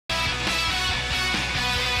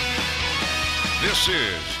This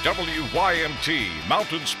is WYMT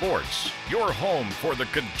Mountain Sports, your home for the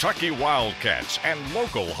Kentucky Wildcats and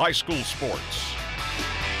local high school sports.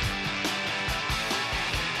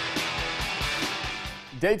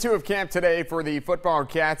 Day 2 of camp today for the football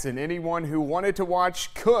Cats, and anyone who wanted to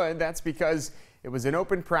watch could. That's because it was an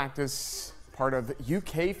open practice, part of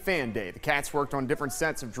UK Fan Day. The Cats worked on different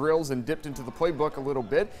sets of drills and dipped into the playbook a little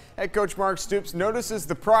bit. Head coach Mark Stoops notices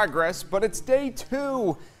the progress, but it's day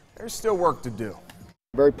 2. There's still work to do.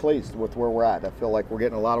 Very pleased with where we're at. I feel like we're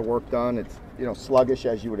getting a lot of work done. It's, sluggish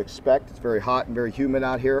as you would expect. It's very hot and very humid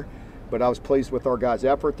out here, but I was pleased with our guys'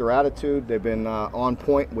 effort, their attitude. They've been on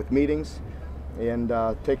point with meetings and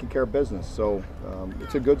taking care of business. So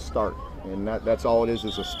it's a good start, and that's all it is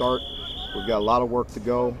a start. We've got a lot of work to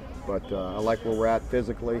go, but I like where we're at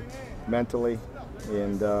physically, mentally,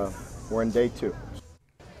 and we're in day 2.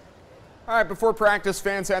 All right, before practice,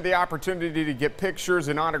 fans had the opportunity to get pictures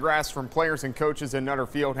and autographs from players and coaches in Nutter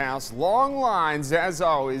Fieldhouse. Long lines, as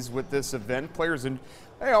always, with this event. Players,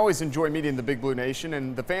 they always enjoy meeting the Big Blue Nation,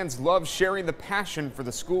 and the fans love sharing the passion for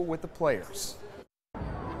the school with the players.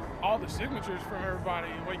 All the signatures from everybody.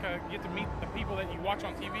 We get to meet the people that you watch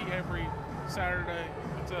on TV every Saturday.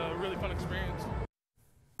 It's a really fun experience.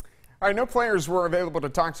 All right, no players were available to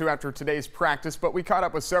talk to after today's practice, but we caught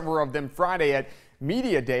up with several of them Friday at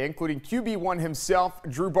Media Day, including QB1 himself,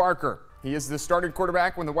 Drew Barker. He is the starting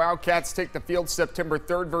quarterback when the Wildcats take the field September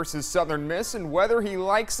 3rd versus Southern Miss, and whether he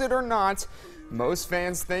likes it or not, most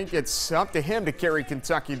fans think it's up to him to carry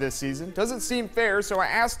Kentucky this season. Doesn't seem fair, so I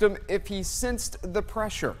asked him if he sensed the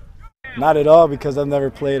pressure. Not at all, because I've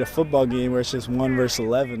never played a football game where it's just 1 versus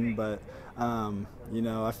 11, but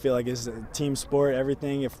I feel like it's a team sport,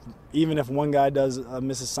 everything. Even if one guy does a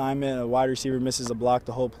misassignment, a wide receiver misses a block,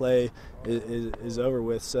 the whole play is over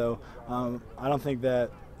with. So I don't think that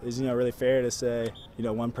is really fair to say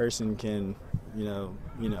one person can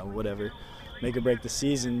whatever make or break the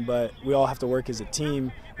season, but we all have to work as a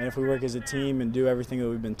team, and if we work as a team and do everything that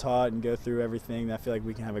we've been taught and go through everything, I feel like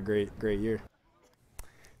we can have a great year.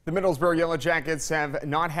 The Middlesboro Yellowjackets have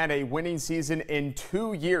not had a winning season in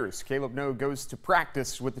 2 years. Caleb No goes to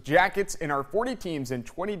practice with the Jackets in our 40 teams in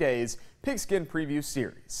 20 days Pigskin preview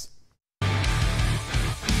series.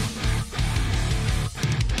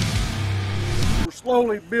 We're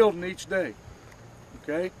slowly building each day,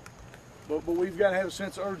 okay? But we've got to have a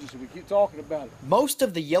sense of urgency. We keep talking about it. Most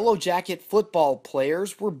of the Yellowjacket football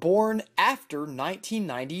players were born after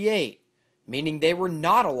 1998. Meaning they were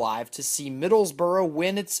not alive to see Middlesboro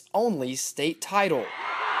win its only state title.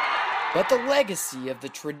 But the legacy of the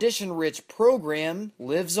tradition-rich program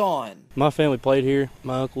lives on. My family played here,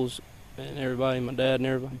 my uncles and everybody, my dad and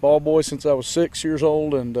everybody. Ball boy since I was 6 years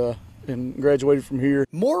old and graduated from here.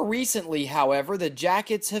 More recently, however, the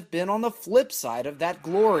Jackets have been on the flip side of that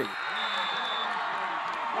glory.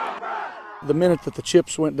 The minute that the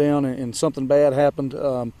chips went down and something bad happened,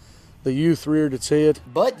 the youth reared its head.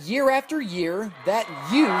 But year after year, that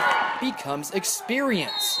youth becomes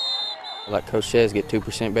experience. Like Coach says, get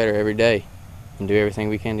 2% better every day and do everything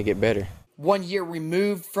we can to get better. 1 year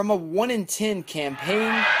removed from a 1-in-10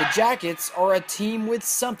 campaign, the Jackets are a team with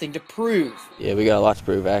something to prove. Yeah, we got a lot to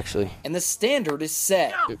prove, actually. And the standard is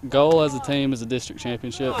set. The goal as a team is a district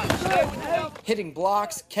championship. Hitting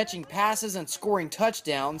blocks, catching passes, and scoring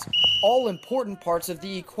touchdowns, all important parts of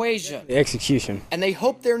the equation. The execution. And they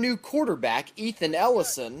hope their new quarterback, Ethan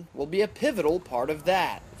Ellison, will be a pivotal part of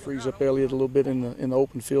that. Frees up Elliott a little bit in the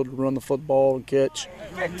open field to run the football and catch,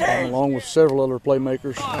 along with several other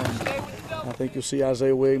playmakers. I think you'll see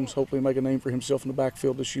Isaiah Williams hopefully make a name for himself in the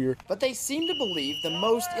backfield this year. But they seem to believe the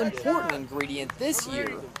most important ingredient this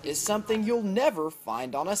year is something you'll never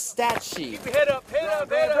find on a stat sheet.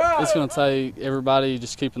 It's going to take everybody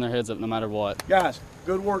just keeping their heads up no matter what. Guys,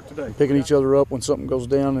 good work today. Picking each other up when something goes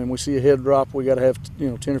down and we see a head drop, we got to have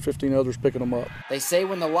 10 or 15 others picking them up. They say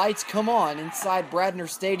when the lights come on inside Bradner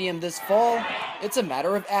Stadium this fall, it's a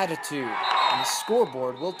matter of attitude, and the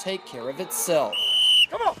scoreboard will take care of itself.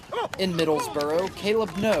 In Middlesboro,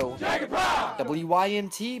 Caleb No,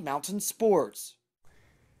 WYMT Mountain Sports.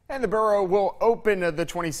 And the Borough will open the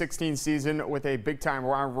 2016 season with a big-time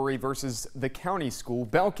rivalry versus the county school,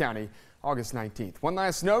 Bell County, August 19th. One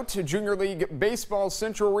last note, Junior League Baseball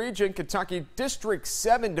Central Region, Kentucky District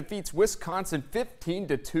 7 defeats Wisconsin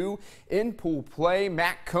 15-2 in pool play.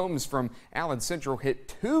 Matt Combs from Allen Central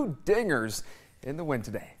hit 2 dingers in the win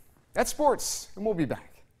today. That's sports, and we'll be back.